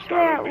 Advise you that's stun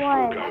where them it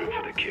before was. going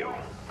for the kill.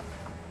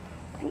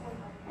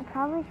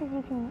 Probably because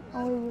you can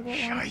only use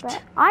it once, Shite.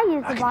 but I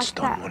use I the can box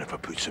stun cutter. one if I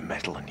put some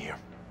metal in here.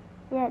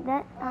 Yeah,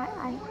 that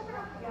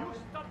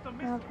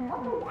no,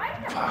 apparently.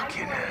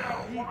 Fucking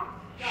hell.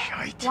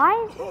 Shite.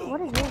 Why is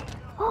what is this?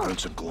 Oh, Found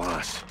some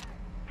glass.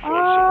 Find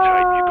some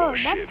tape, you got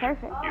a that's shiv.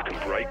 perfect. You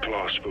can break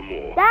glass for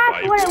more. That's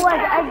But what it will was.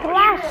 not A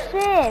cost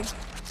glass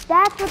sieve.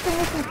 That's what the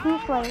missing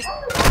piece was.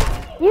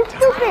 You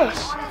stupid!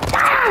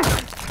 Ah!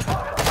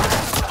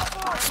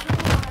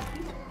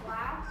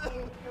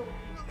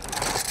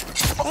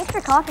 Thanks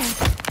for coughing.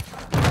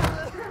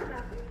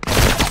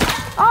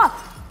 Oh!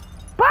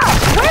 Wow!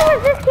 Where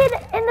was this kid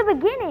in the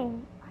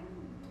beginning?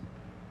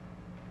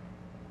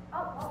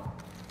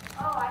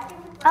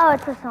 Oh,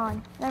 it's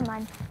Hassan. Never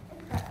mind.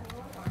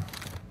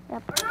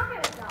 Yep. We're not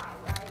gonna die,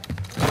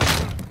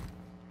 right?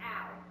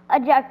 Ow.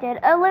 Ejected.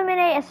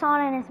 Eliminate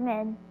Hassan and his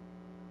men.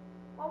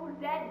 Well, we're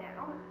dead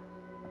now.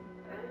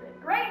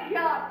 Great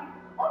job.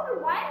 Also,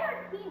 why did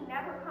our team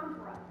never come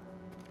for us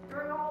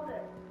during all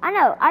this? I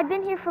know. I've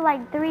been here for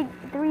like three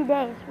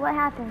days. What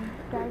happened,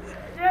 guys?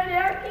 Did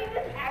our team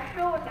just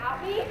exfil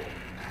without me?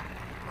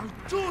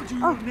 I told you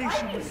your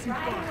nation was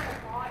C5.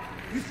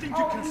 You think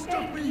you can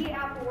stop me?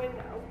 Out the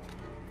window.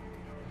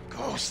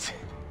 Ghost.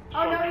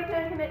 Oh no, he's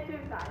gonna commit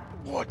suicide.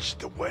 Watch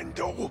the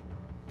window.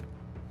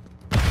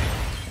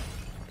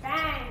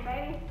 Bang,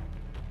 baby.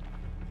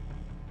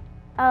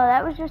 Oh,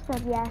 that was just a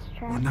gas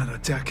We're trap. not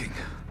attacking.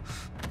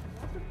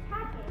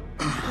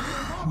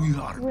 We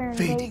are We're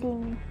invading.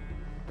 invading.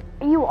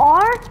 You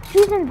are?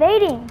 He's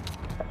invading.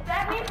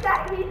 That means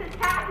that he's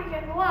attacking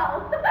as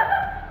well.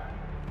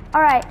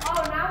 Alright.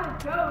 Oh, now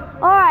it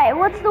goes. Alright,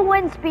 what's the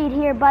wind speed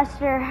here,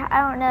 Buster?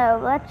 I don't know.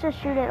 Let's just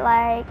shoot it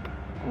like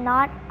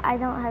not. I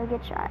don't have a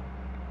good shot.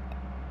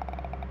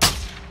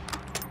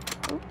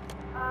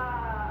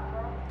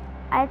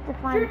 I have to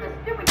find. Shoot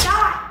the stupid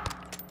guy.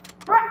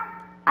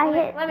 I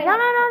hit. let me No, know.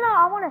 no, no,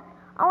 no.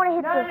 I wanna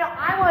hit No, this. no,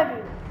 I want to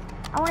do this.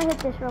 I wanna hit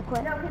this real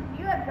quick. No, because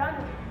you have done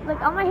this.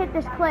 Look, I'm gonna hit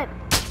this clip.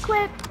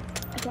 Clip.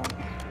 Okay.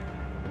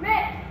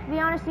 Miss. To be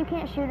honest, you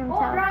can't shoot him.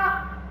 Hold So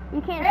drop.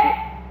 you can't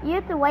Hey. shoot. You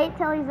have to wait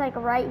till he's like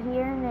right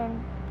here and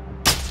then.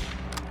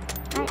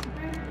 Right.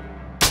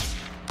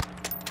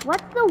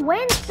 What's the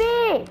wind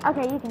speed?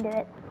 Okay, you can do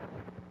it.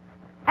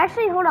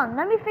 Actually, hold on.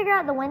 Let me figure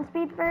out the wind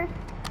speed first,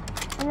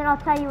 and then I'll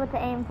tell you what to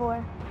aim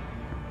for.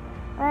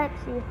 Let's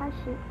see. If I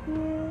shoot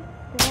here,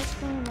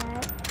 directing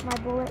that, my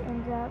bullet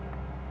ends up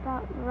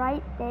about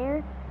right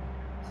there.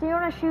 So you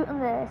want to shoot in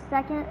the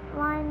second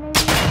line, maybe?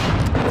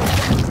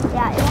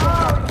 Yeah,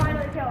 Oh, we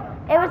finally killed him.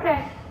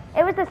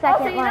 it was the second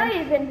Also, you know line.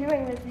 he's been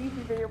doing this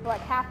YouTube video for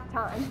like half the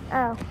time.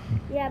 Oh,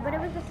 yeah, but it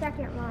was the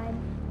second line.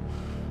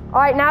 All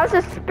right, now it's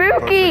a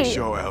spooky. Perfect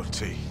show,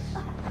 LT.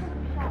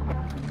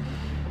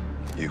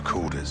 You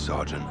called it,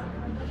 Sergeant.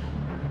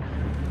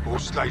 All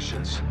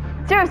stations.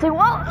 Seriously,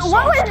 what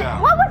was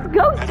down.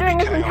 Ghost doing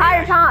this Enemy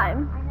entire KIA.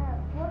 time? I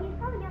know. Well, he's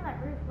probably on that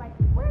roof. Like,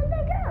 where did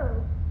they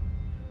go?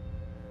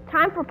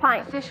 Time for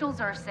pint. Officials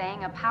are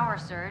saying a power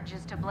surge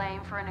is to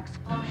blame for an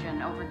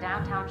explosion over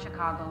downtown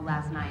Chicago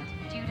last night.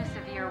 Due to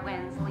severe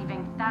winds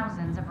leaving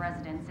thousands of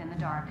residents in the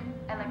dark,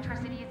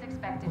 electricity is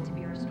expected to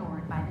be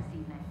restored by this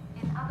evening.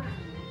 In other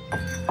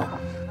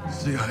news,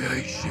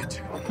 CIA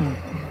shit.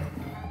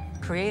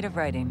 Creative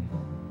writing.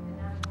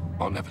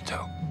 I'll never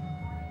tell.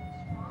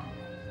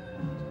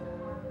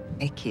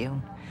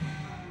 AQ.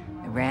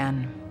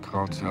 Iran.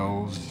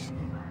 Cartels,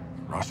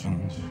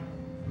 Russians.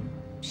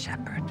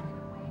 Shepard.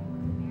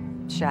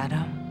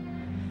 Shadow.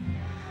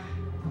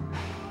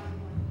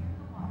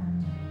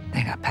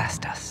 They got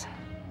past us.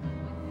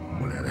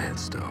 We had a head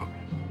start.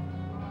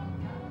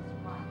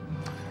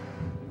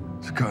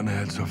 It's cutting the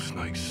heads off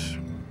snakes.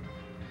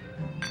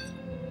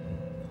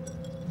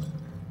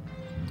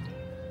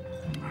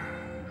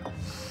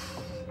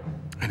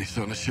 Any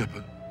son of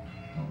Shepard?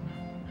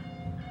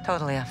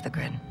 Totally off the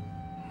grid.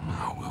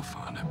 Oh, we'll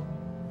find him.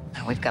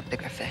 Now we've got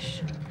bigger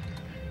fish.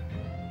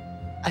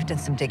 I've done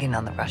some digging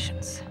on the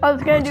Russians. I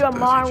was gonna do a What's the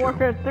Modern message,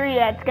 Warfare 3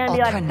 that's gonna be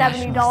like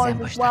Ultranationalists $70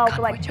 ambushed as well that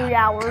for like convoy 3 job.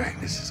 hours. Okay,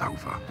 this is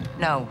over.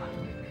 No,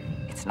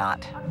 it's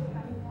not.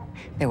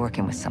 They're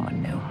working with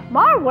someone new.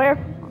 Modern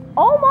Warfare,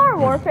 all Modern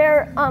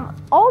Warfare,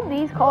 all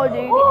these Call of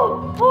Duty.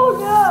 Oh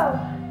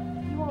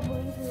no! You won't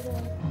believe who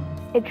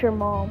it is. It's your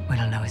mom. We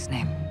don't know his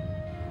name.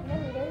 You know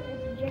who it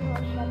is? It's General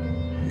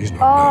Shepard. He's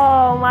not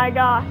Oh my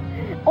gosh.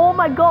 Oh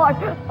my gosh.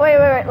 Wait.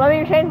 Let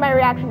me change my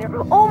reaction here.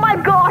 Oh my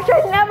gosh,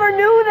 I never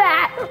knew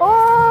that.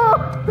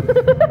 Oh!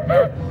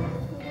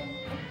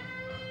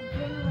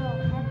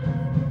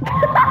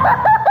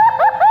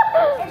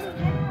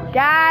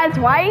 Guys,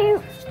 why are you...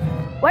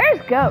 Where's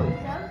Ghost?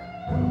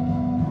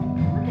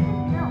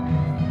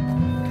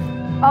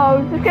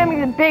 Oh, this is gonna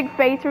be the big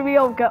face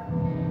reveal of Ghost.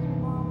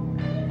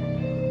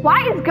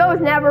 Why is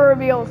Ghost never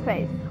reveal his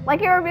face?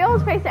 Like, he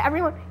reveals his face to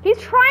everyone. He's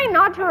trying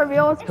not to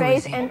reveal his Who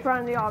is face he? in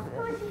front of the audience.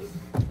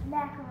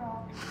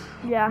 Makarov.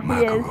 Yeah,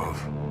 he is. Makarov.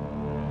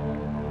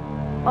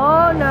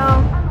 Oh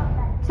no.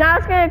 So now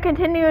it's gonna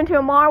continue into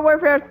a Modern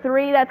Warfare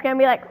 3 that's gonna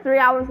be like 3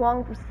 hours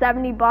long for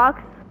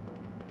 $70.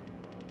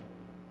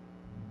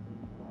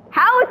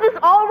 How is this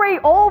already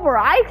over?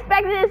 I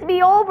expected this to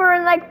be over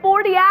in like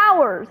 40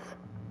 hours.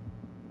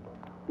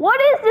 What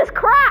is this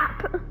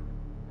crap?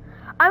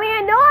 I mean,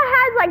 I know it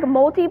has like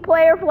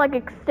multiplayer for like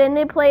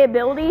extended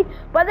playability,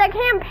 but that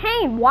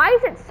campaign, why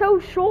is it so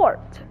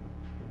short?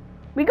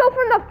 We go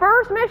from the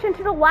first mission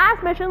to the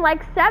last mission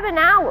like 7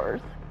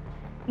 hours.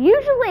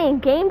 Usually in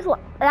games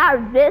that are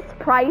this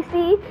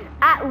pricey,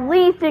 at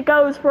least it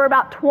goes for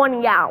about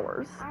 20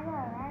 hours. I know,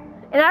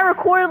 right? And I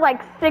recorded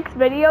like 6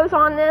 videos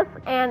on this,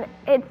 and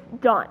it's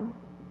done.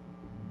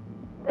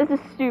 This is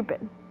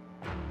stupid.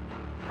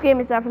 This game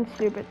is definitely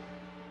stupid.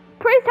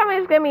 Please tell me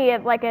it's gonna be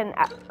like an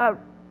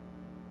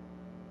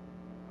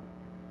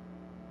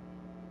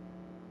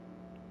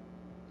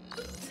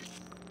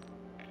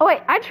Oh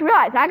wait, I just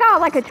realized I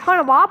got like a ton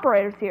of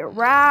operators here.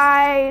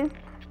 Rise,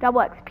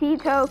 double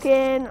XP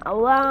token,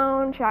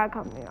 alone, child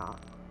company off.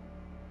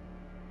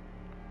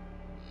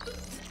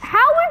 How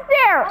is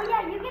there? Oh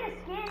yeah, you get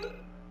a skin.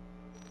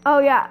 Oh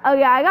yeah,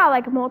 I got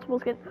like multiple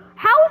skins.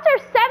 How is there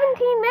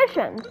 17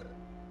 missions?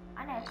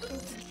 I know, it's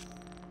 50.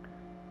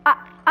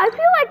 I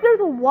feel like there's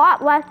a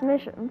lot less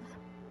missions.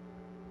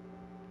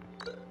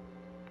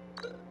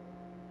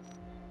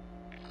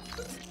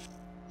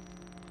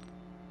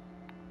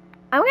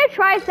 I'm gonna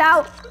try this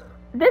out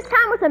this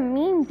time with a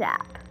memes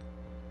app.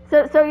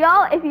 So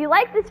y'all, if you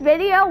like this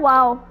video,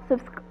 like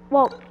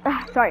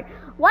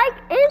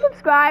and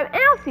subscribe,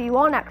 and I'll see you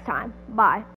all next time. Bye.